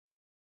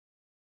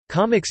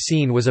Comics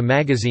Scene was a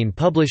magazine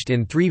published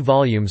in 3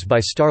 volumes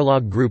by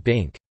Starlog Group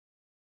Inc.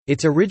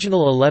 Its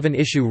original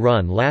 11-issue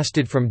run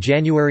lasted from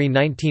January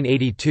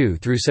 1982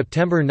 through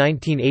September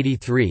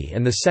 1983,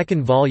 and the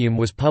second volume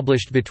was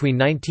published between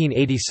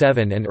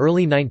 1987 and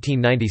early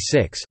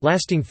 1996,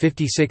 lasting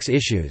 56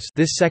 issues.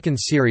 This second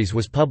series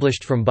was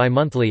published from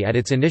bi-monthly at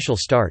its initial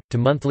start, to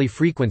monthly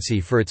frequency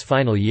for its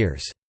final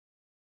years.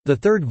 The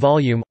third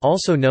volume,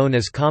 also known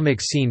as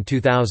Comics Scene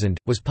 2000,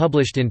 was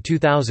published in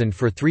 2000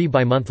 for 3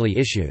 bi-monthly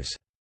issues.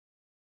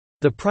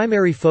 The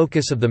primary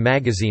focus of the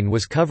magazine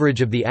was coverage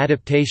of the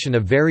adaptation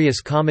of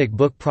various comic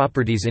book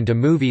properties into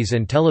movies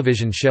and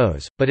television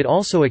shows, but it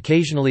also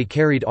occasionally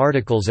carried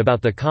articles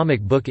about the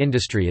comic book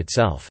industry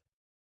itself.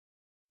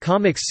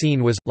 Comics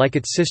Scene was, like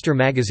its sister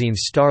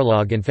magazines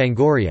Starlog and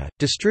Fangoria,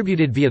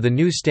 distributed via the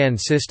newsstand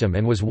system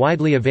and was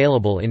widely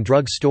available in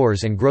drug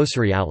stores and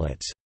grocery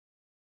outlets.